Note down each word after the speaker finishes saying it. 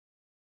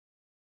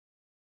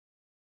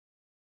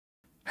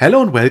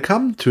Hello and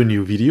welcome to a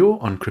new video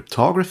on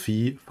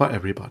cryptography for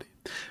everybody.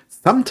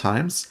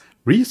 Sometimes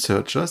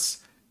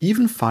researchers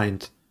even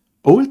find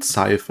old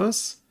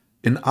ciphers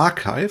in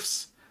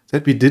archives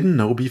that we didn't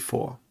know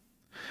before.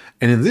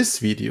 And in this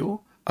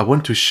video, I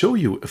want to show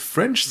you a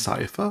French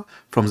cipher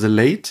from the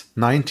late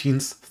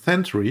 19th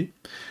century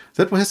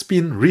that has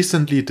been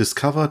recently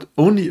discovered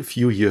only a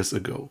few years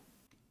ago.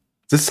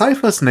 The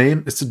cipher's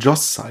name is the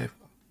Josse Cipher.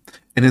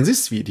 And in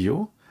this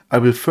video, I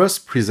will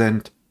first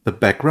present the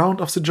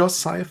background of the Josse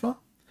cipher,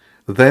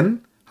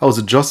 then how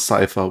the Josse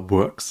cipher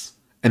works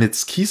and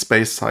its key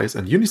space size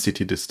and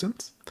unicity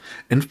distance,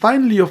 and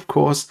finally, of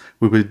course,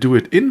 we will do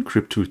it in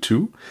CrypTool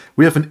 2.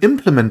 We have an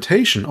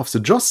implementation of the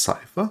Josse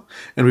cipher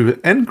and we will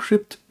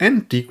encrypt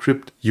and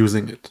decrypt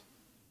using it.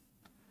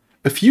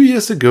 A few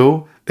years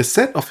ago, a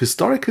set of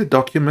historical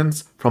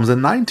documents from the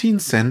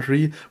 19th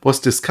century was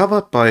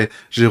discovered by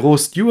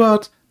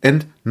Géraud-Stewart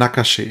and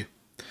Naccache.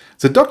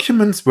 The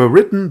documents were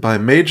written by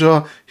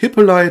Major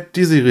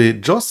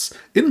Josse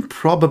in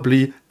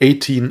probably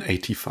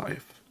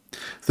 1885.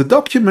 The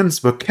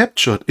documents were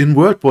captured in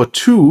World War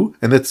II,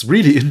 and that's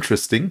really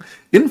interesting,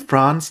 in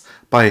France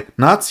by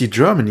Nazi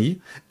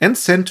Germany and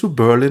sent to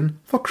Berlin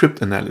for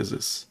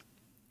cryptanalysis.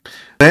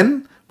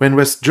 Then, when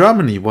West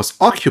Germany was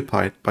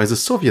occupied by the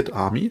Soviet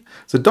army,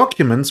 the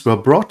documents were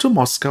brought to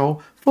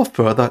Moscow for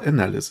further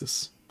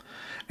analysis.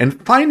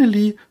 And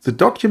finally, the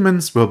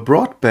documents were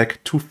brought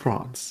back to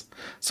France.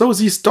 So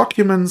these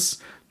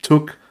documents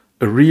took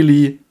a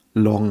really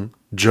long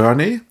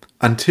journey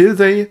until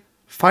they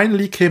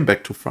finally came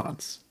back to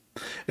France.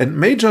 And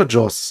Major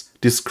Josse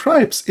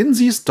describes in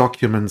these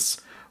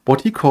documents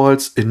what he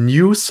calls a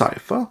new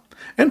cipher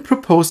and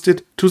proposed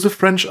it to the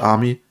French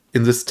army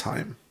in this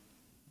time.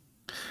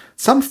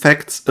 Some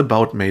facts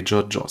about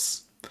Major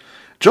Josse.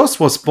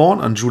 Josse was born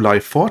on July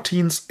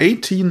 14,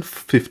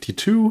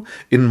 1852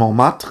 in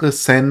Montmartre,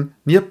 Seine,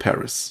 near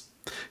Paris.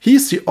 He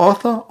is the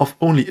author of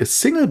only a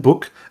single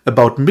book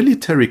about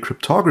military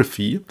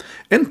cryptography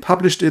and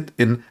published it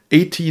in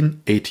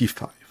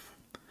 1885.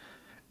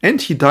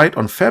 And he died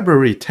on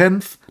February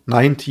 10,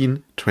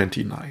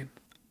 1929.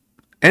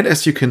 And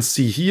as you can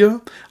see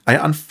here, I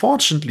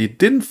unfortunately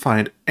didn't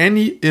find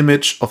any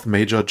image of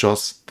Major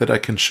Josse that I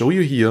can show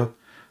you here,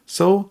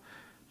 so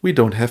we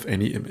don't have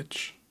any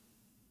image.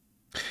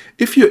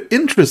 If you're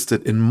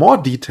interested in more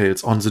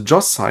details on the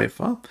Josse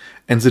cipher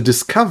and the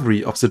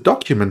discovery of the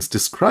documents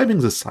describing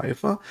the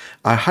cipher,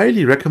 I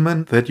highly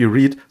recommend that you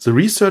read the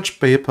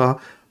research paper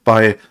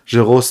by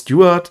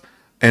Géraud-Stewart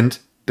and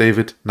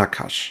David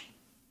Naccache.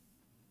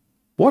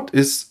 What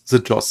is the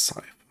Josse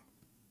cipher?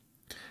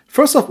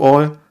 First of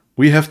all,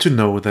 we have to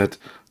know that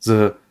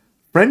the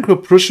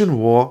Franco-Prussian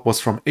War was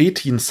from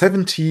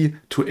 1870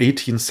 to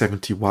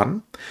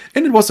 1871,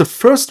 and it was the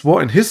first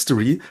war in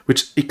history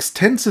which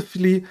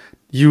extensively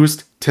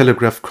used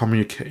telegraph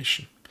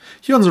communication.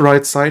 Here on the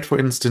right side, for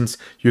instance,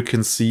 you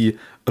can see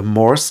a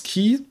Morse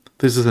key.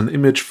 This is an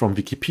image from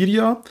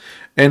Wikipedia,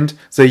 and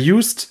they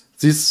used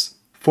this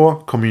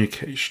for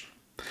communication.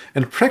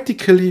 And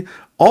practically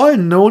all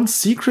known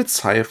secret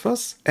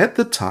ciphers at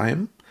the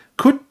time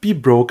could be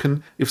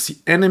broken if the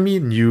enemy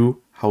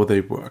knew how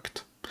they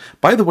worked.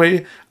 By the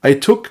way, I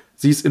took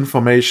this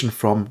information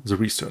from the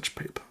research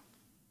paper.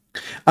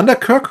 Under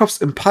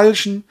Kirchhoff's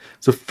impulsion,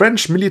 the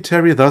French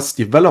military thus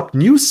developed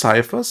new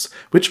ciphers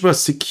which were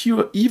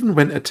secure even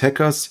when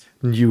attackers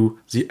knew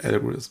the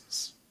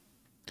algorithms.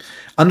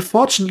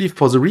 Unfortunately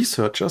for the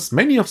researchers,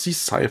 many of these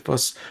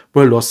ciphers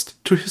were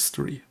lost to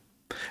history.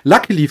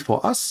 Luckily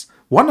for us,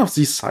 one of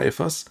these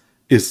ciphers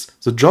is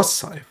the Josse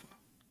cipher.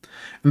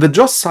 And the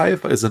Josse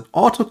cipher is an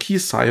auto-key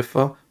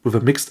cipher with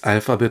a mixed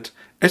alphabet,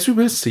 as we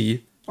will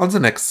see on the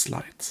next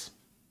slides.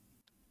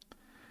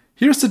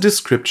 Here's the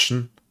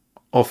description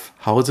of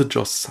how the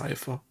Josse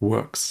cipher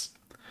works.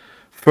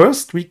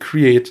 First, we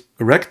create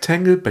a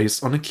rectangle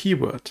based on a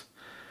keyword.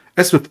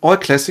 As with all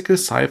classical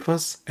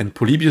ciphers and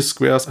Polybius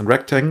squares and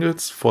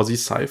rectangles for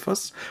these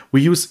ciphers,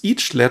 we use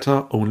each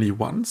letter only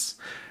once,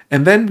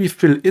 and then we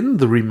fill in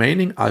the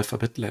remaining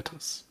alphabet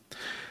letters.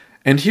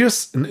 And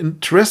here's an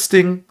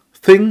interesting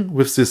thing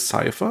with this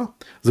cipher.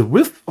 The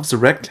width of the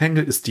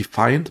rectangle is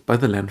defined by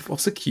the length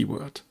of the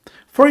keyword.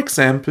 For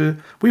example,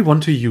 we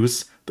want to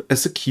use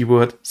as a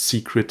keyword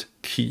secret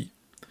key.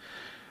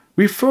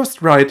 We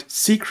first write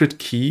secret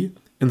key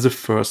in the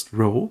first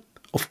row.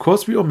 Of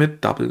course, we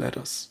omit double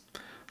letters.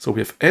 So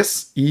we have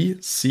S, E,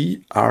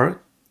 C,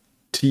 R,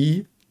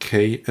 T,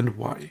 K, and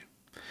Y.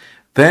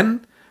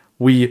 Then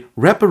we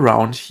wrap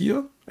around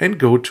here and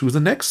go to the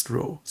next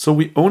row. So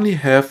we only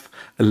have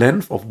a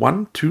length of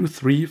 1, 2,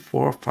 3,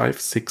 4,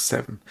 5, 6,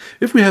 7.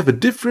 If we have a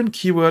different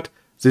keyword,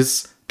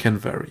 this can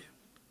vary.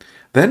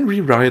 Then we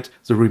write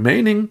the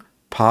remaining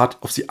part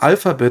of the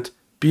alphabet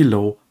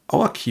below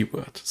our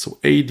keyword. So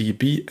A, D,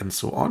 B, and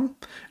so on.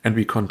 And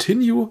we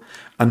continue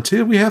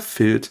until we have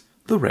filled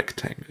the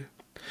rectangle.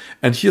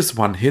 And here's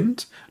one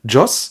hint.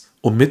 Josse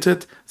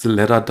omitted the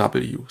letter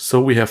W.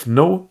 So we have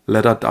no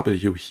letter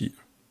W here.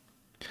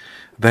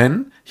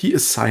 Then he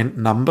assigned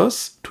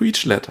numbers to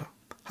each letter.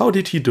 How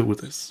did he do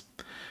this?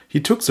 he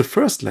took the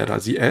first letter,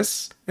 the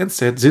S, and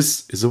said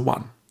this is a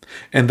 1.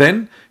 And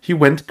then he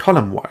went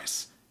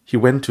column-wise. He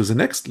went to the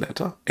next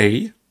letter,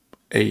 A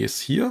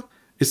is here,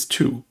 is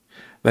 2.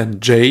 Then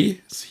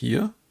J is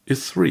here,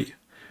 is 3.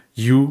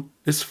 U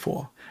is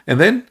 4. And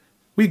then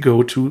we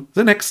go to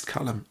the next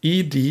column,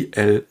 E, D,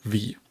 L,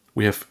 V.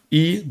 We have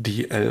E,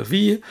 D, L,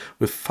 V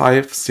with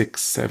 5,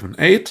 6, 7,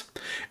 8.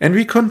 And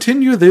we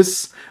continue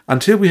this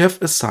until we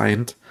have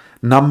assigned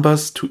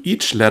numbers to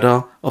each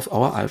letter of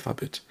our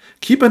alphabet.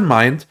 Keep in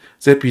mind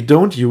that we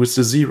don't use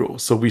the 0,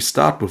 so we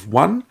start with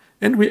 1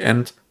 and we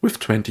end with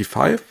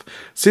 25,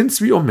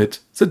 since we omit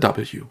the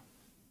W.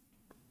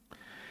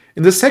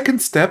 In the second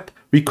step,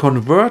 we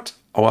convert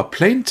our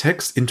plain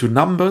text into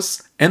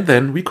numbers and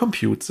then we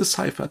compute the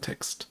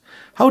ciphertext.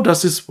 How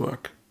does this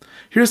work?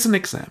 Here's an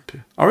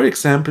example. Our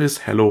example is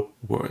hello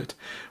world.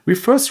 We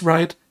first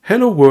write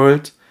hello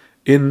world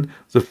in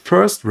the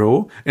first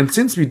row, and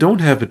since we don't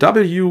have a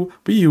W,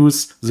 we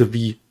use the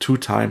V 2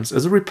 times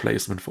as a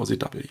replacement for the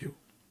W.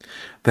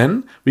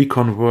 Then we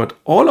convert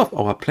all of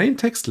our plain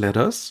text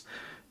letters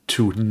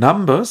to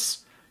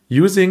numbers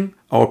using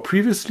our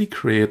previously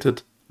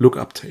created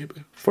lookup table.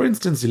 For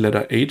instance, the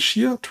letter H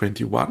here,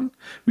 21.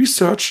 We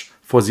search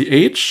for the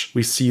H,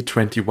 we see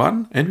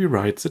 21, and we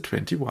write the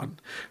 21.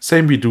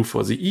 Same we do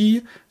for the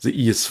E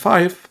is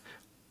 5,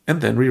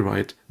 and then we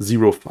write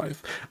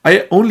 05.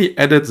 I only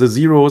added the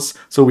zeros,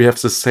 so we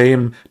have the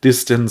same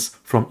distance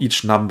from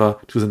each number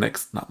to the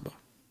next number.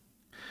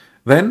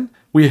 Then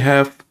we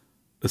have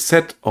a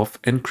set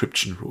of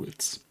encryption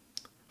rules.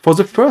 For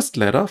the first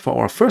letter,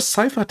 for our first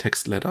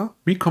ciphertext letter,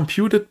 we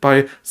compute it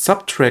by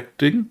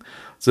subtracting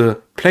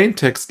the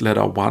plaintext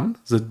letter 1,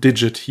 the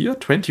digit here,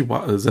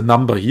 21, the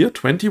number here,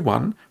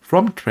 21,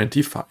 from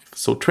 25.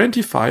 So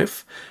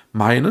 25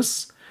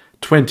 minus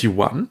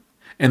 21,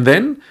 and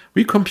then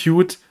we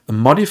compute a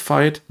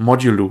modified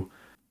modulo.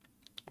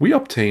 We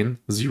obtain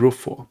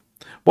 04.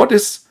 What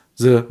is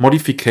the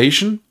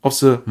modification of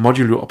the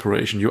modulo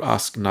operation, you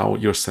ask now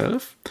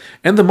yourself?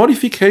 And the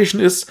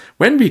modification is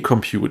when we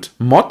compute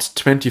mod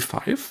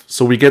 25,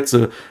 so we get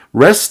the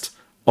rest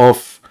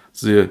of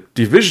the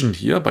division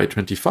here by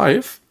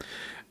 25.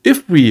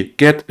 If we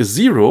get a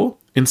 0,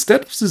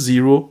 instead of the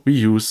 0, we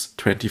use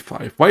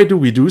 25. Why do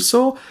we do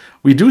so?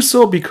 We do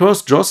so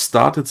because Josse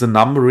started the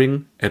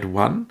numbering at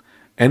 1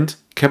 and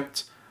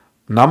kept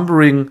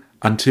numbering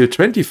until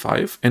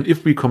 25, and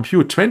if we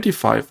compute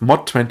 25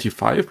 mod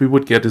 25, we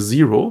would get a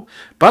 0,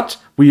 but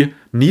we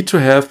need to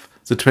have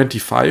the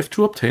 25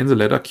 to obtain the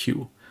letter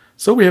Q.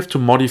 So we have to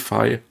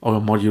modify our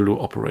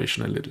modulo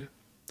operation a little.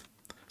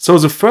 So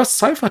the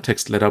first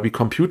ciphertext letter we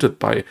computed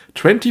by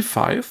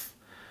 25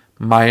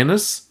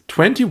 minus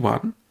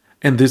 21,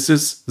 and this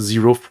is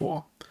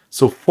 04.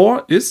 So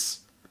 4 is,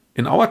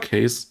 in our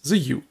case, the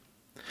U.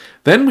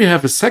 Then we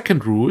have a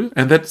second rule,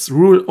 and that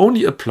rule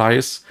only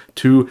applies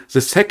to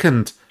the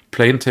second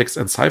plaintext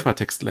and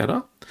ciphertext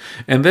letter,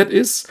 and that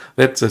is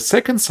that the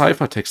second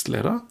ciphertext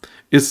letter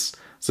is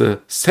the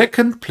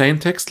second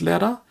plaintext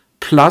letter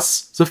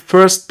plus the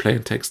first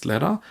plaintext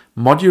letter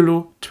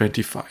modulo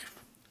 25.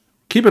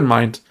 Keep in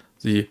mind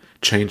the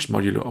changed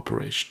modulo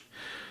operation.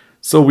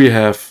 So we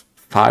have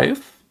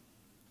 5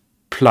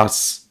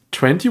 plus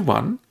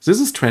 21, this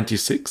is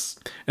 26,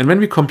 and when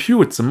we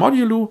compute the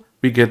modulo,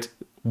 we get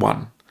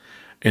 1.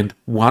 And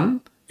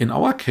 1, in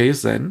our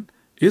case then,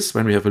 is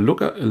when we have a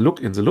look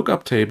in the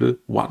lookup table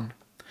 1.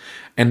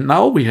 And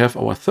now we have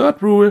our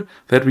third rule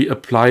that we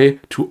apply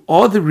to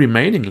all the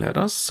remaining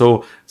letters.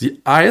 So the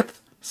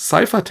ith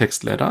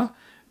ciphertext letter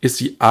is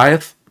the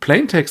ith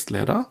plaintext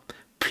letter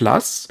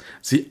plus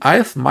the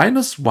ith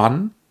minus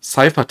 1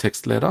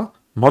 ciphertext letter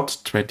mod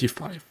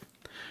 25.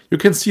 You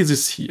can see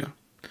this here.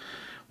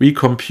 We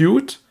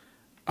compute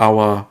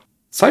our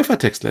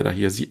ciphertext letter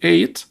here, the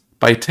 8,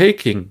 by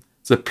taking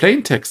the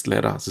plaintext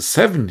letter, the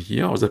 7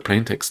 here, or the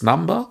plaintext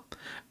number,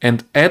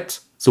 and add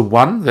the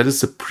 1, that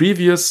is the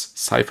previous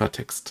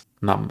ciphertext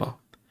number.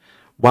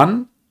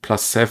 1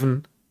 plus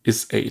 7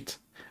 is 8.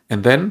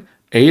 And then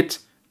 8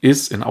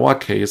 is, in our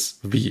case,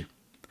 V.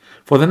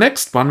 For the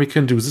next one, we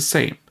can do the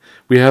same.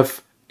 We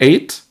have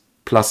 8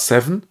 plus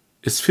 7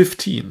 is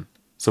 15.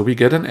 So we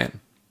get an N.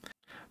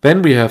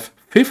 Then we have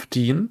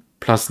 15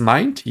 plus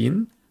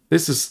 19.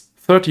 This is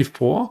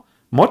 34.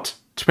 Mod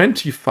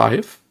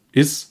 25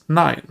 is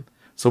 9.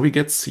 So we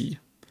get C.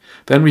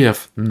 Then we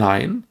have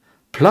 9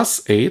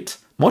 plus 8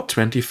 mod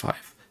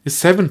 25 is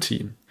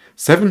 17.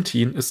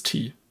 17 is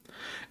T.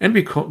 And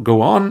we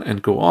go on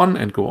and go on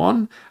and go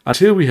on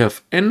until we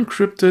have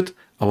encrypted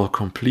our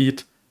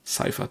complete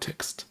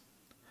ciphertext.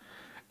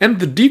 And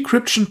the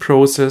decryption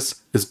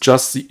process is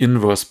just the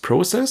inverse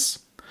process.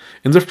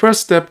 In the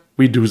first step,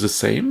 we do the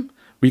same.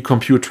 We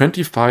compute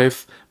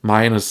 25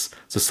 minus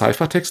the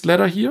ciphertext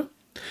letter here.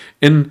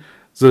 In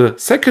the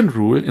second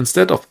rule,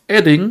 instead of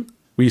adding,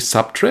 we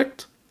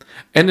subtract.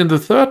 And in the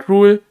third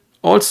rule,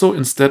 also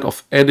instead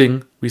of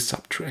adding, we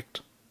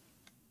subtract.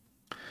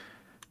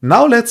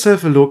 Now let's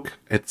have a look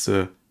at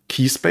the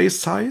key space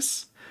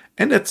size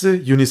and at the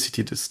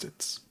unicity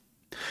distance.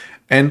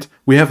 And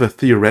we have a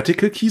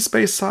theoretical key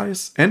space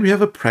size and we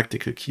have a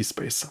practical key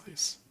space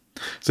size.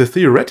 The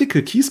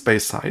theoretical key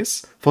space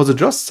size for the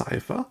Josse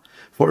cipher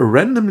for a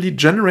randomly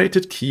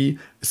generated key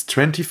is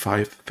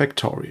 25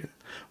 factorial.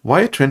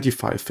 Why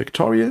 25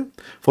 factorial?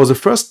 For the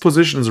first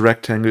position in the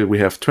rectangle we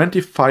have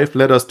 25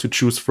 letters to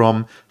choose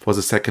from, for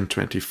the second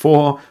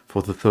 24,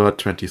 for the third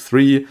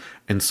 23,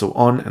 and so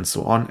on and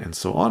so on and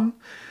so on.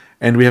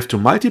 And we have to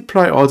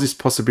multiply all these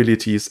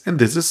possibilities, and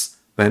this is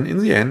then in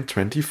the end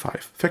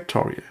 25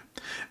 factorial.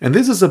 And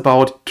this is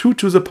about 2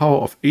 to the power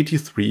of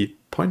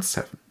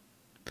 83.7.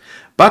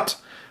 But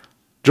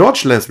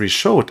George Lasry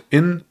showed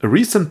in a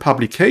recent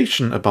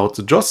publication about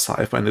the Josse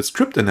cipher and its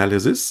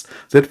cryptanalysis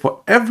that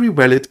for every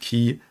valid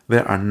key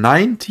there are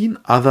 19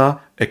 other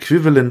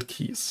equivalent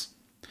keys.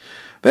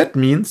 That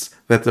means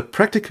that the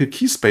practical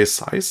key space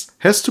size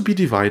has to be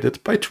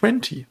divided by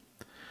 20.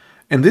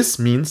 And this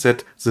means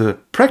that the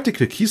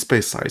practical key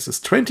space size is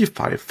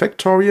 25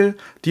 factorial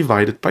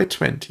divided by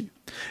 20.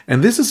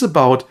 And this is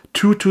about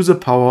 2 to the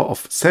power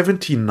of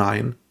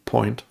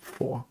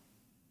 79.4.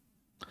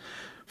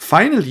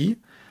 Finally,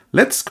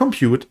 let's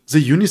compute the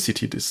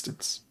unicity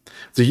distance.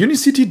 The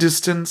unicity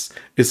distance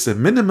is the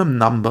minimum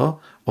number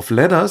of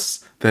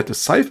letters that a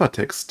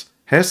ciphertext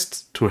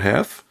has to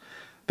have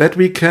that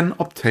we can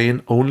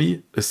obtain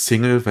only a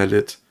single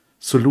valid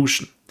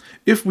solution.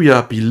 If we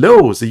are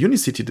below the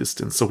unicity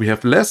distance, so we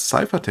have less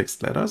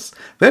ciphertext letters,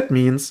 that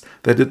means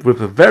that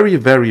with a very,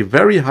 very,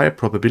 very high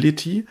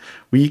probability,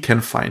 we can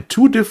find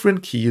two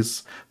different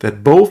keys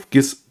that both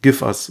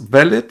give us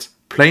valid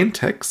plain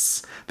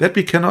texts that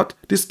we cannot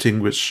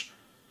distinguish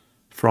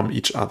from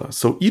each other.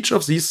 So each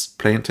of these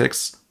plain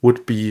texts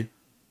would be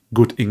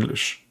good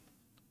English.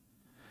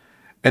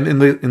 And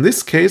in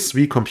this case,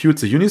 we compute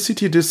the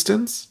unicity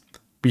distance.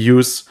 We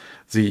use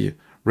the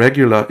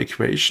regular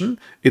equation.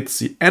 It's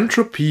the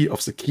entropy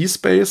of the key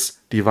space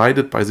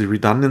divided by the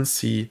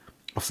redundancy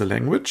of the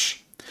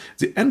language.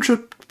 The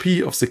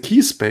entropy of the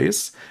key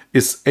space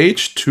is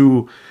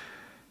h2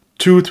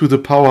 2 to the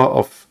power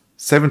of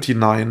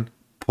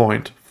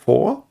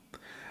 79.4,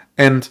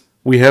 and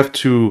we have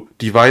to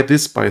divide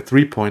this by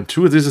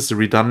 3.2. This is the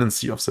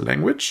redundancy of the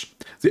language.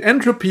 The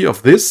entropy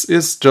of this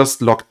is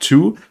just log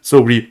 2,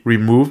 so we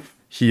remove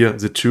here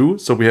the 2.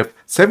 So we have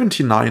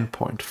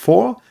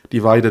 79.4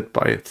 divided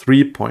by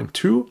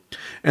 3.2,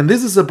 and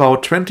this is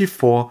about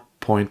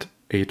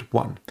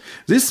 24.81.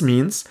 This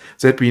means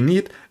that we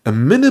need a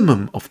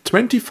minimum of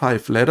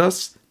 25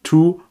 letters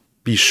to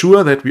be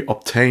sure that we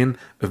obtain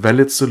a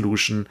valid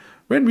solution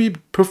when we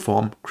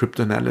perform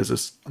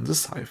cryptanalysis on the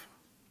cipher.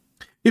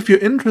 If you're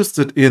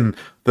interested in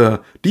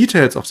the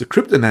details of the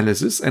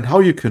cryptanalysis and how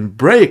you can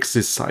break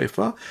this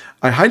cipher,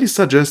 I highly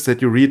suggest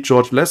that you read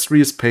George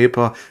Lasry's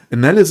paper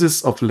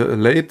Analysis of the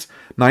Late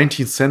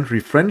 19th Century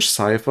French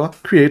Cipher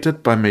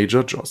created by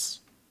Major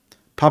Josse,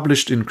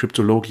 published in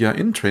Cryptologia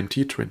in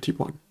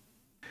 2021.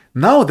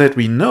 Now that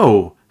we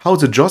know how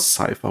the Josse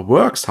cipher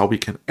works, how we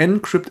can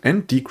encrypt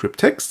and decrypt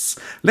texts,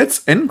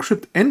 let's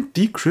encrypt and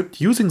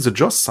decrypt using the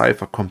Josse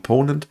cipher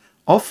component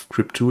of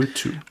CrypTool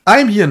 2.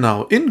 I'm here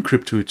now in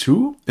CrypTool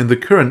 2 in the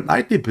current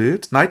nightly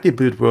build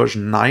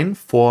version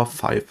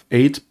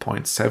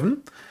 9458.7,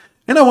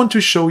 and I want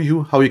to show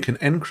you how you can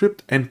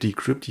encrypt and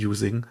decrypt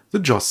using the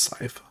Josse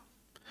cipher.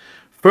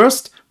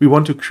 First, we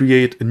want to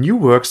create a new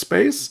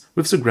workspace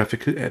with the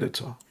graphical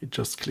editor. We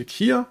just click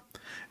here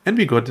and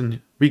we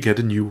get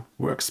a new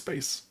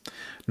workspace.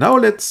 Now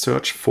let's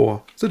search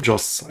for the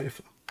Josse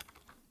cipher.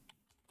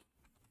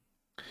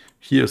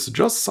 Here's the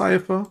Josse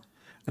cipher.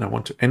 And I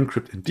want to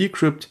encrypt and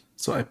decrypt,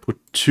 so I put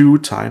 2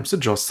 times the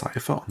Josse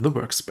cipher on the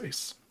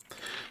workspace.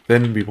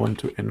 Then we want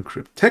to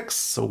encrypt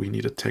text, so we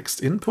need a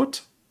text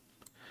input.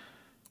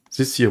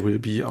 This here will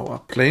be our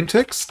plain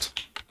text.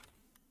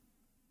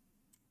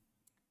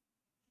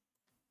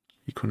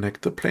 We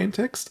connect the plain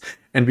text,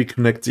 and we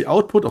connect the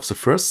output of the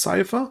first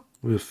cipher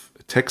with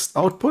a text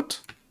output.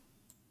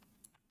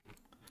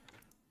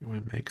 We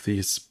will make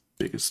these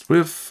biggest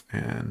width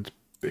and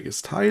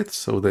biggest height,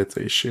 so that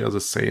they share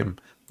the same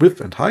width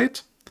and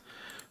height.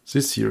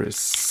 This here is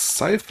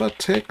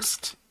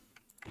ciphertext.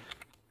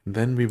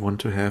 Then we want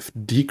to have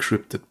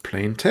decrypted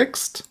plain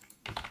text.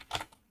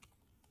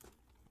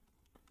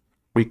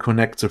 We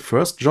connect the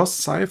first Josse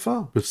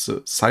cipher with the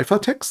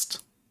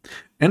ciphertext.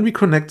 And we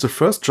connect the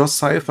first Josse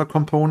cipher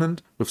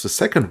component with the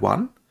second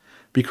one,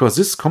 because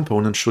this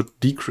component should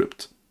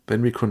decrypt.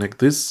 Then we connect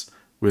this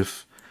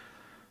with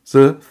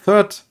the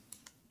third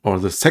or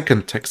the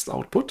second text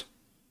output.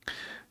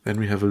 Then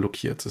we have a look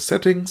here at the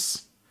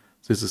settings.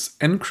 This is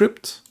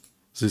encrypt.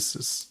 This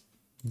is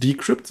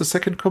decrypt, the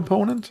second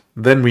component.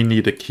 Then we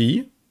need a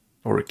key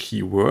or a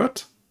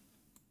keyword.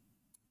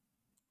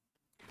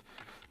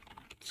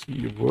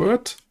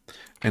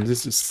 And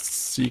this is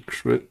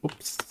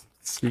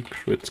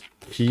secret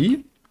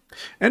key.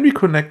 And we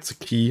connect the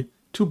key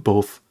to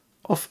both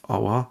of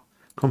our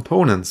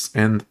components.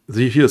 And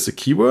here's the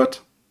keyword.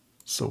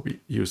 So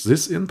we use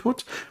this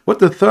input. What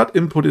the third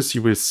input is,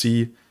 you will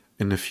see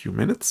in a few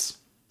minutes.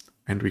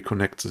 And we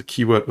connect the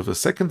keyword with a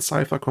second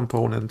cipher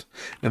component.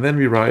 And then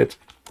we write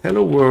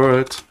hello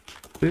world,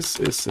 this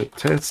is a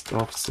test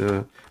of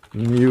the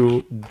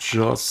new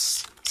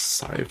Josse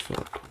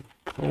Cipher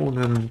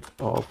component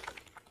of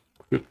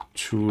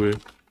CrypTool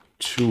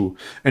 2.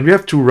 And we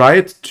have to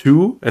write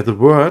 2 as a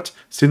word,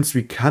 since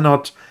we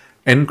cannot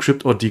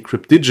encrypt or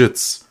decrypt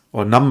digits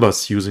or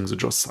numbers using the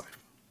Josse Cipher.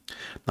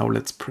 Now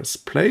let's press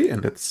play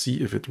and let's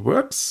see if it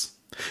works.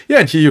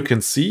 Yeah, and here you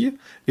can see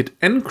it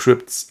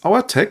encrypts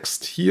our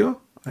text here.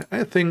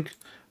 I think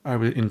I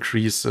will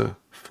increase the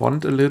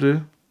font a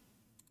little.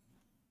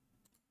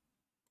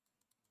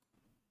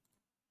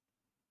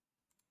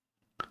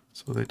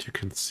 So that you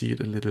can see it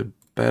a little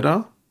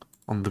better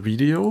on the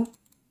video.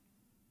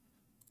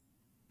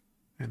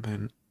 And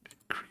then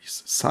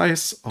increase the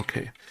size.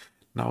 Okay,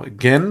 now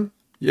again,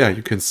 yeah,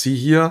 you can see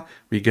here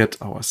we get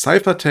our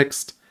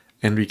ciphertext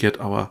and we get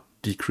our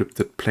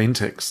decrypted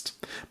plaintext.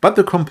 But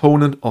the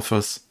component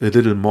offers a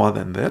little more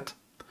than that.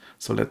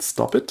 So let's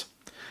stop it.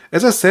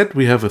 As I said,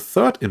 we have a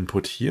third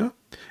input here,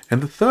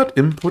 and the third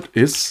input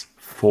is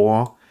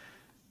for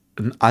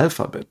an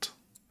alphabet.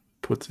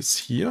 Put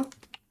this here,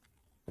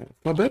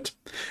 alphabet,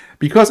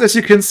 because as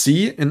you can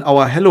see in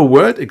our hello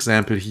world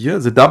example here,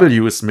 the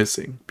W is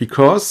missing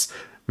because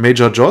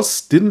Major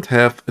Josse didn't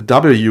have a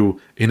W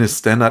in his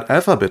standard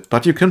alphabet,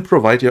 but you can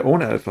provide your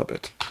own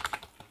alphabet.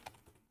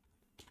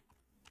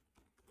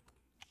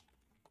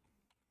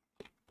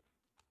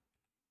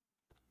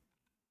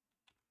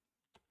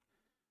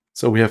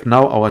 So we have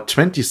now our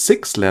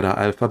 26-letter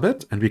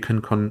alphabet, and we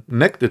can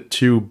connect it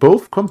to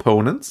both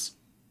components.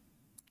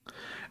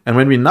 And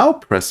when we now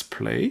press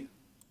play,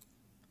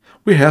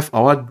 we have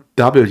our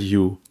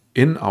W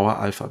in our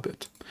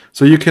alphabet.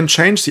 So you can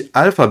change the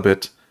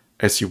alphabet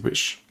as you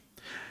wish.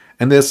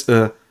 And there's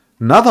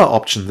another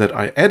option that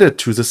I added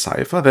to the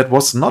cipher that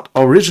was not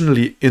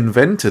originally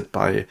invented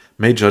by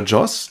Major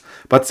Josse,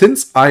 but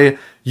since I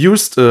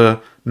used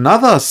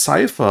another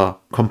cipher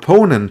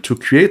component to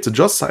create the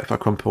Josse cipher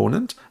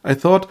component, I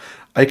thought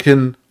I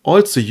can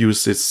also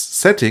use this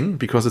setting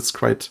because it's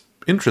quite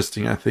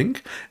interesting, I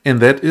think, and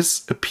that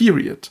is a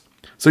period.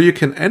 So you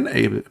can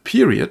enable a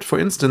period, for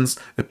instance,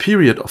 a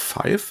period of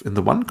 5 in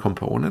the one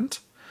component.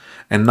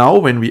 And now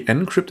when we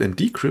encrypt and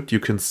decrypt, you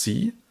can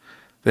see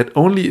that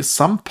only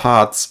some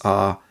parts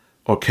can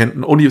be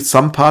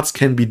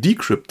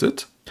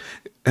decrypted.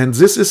 And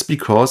this is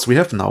because we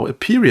have now a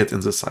period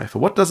in the cipher.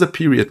 What does a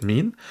period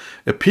mean?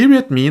 A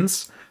period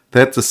means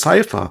that the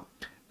cipher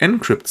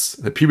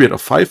encrypts a period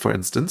of 5, for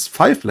instance,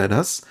 5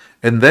 letters,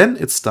 and then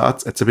it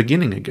starts at the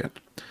beginning again.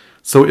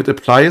 So it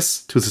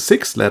applies to the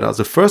 6th letter,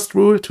 the first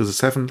rule, to the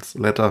 7th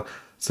letter,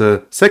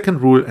 the second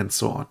rule, and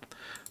so on.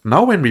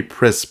 Now when we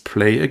press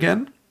play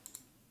again,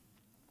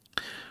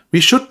 we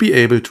should be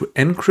able to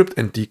encrypt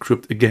and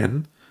decrypt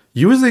again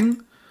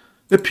using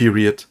a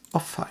period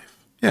of 5.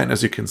 Yeah, and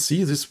as you can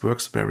see, this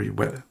works very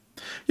well.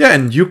 Yeah,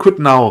 and you could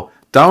now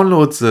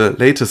download the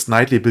latest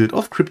nightly build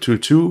of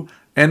CrypTool 2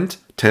 and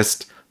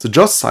test the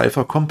Josse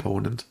Cipher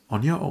component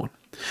on your own.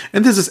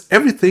 And this is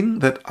everything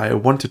that I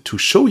wanted to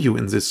show you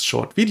in this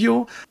short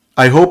video.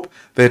 I hope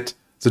that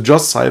the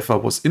Josse Cipher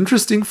was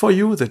interesting for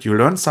you, that you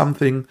learned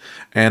something,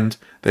 and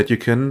that you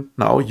can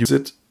now use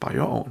it by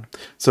your own.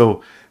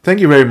 So thank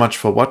you very much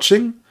for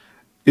watching.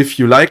 If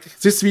you like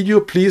this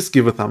video, please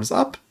give a thumbs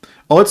up.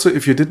 Also,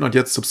 if you did not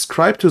yet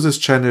subscribe to this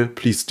channel,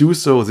 please do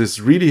so. This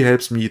really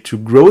helps me to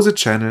grow the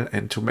channel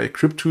and to make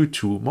CrypTool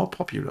 2 more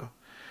popular.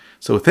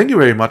 So thank you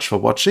very much for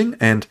watching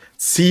and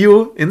see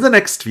you in the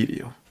next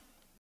video.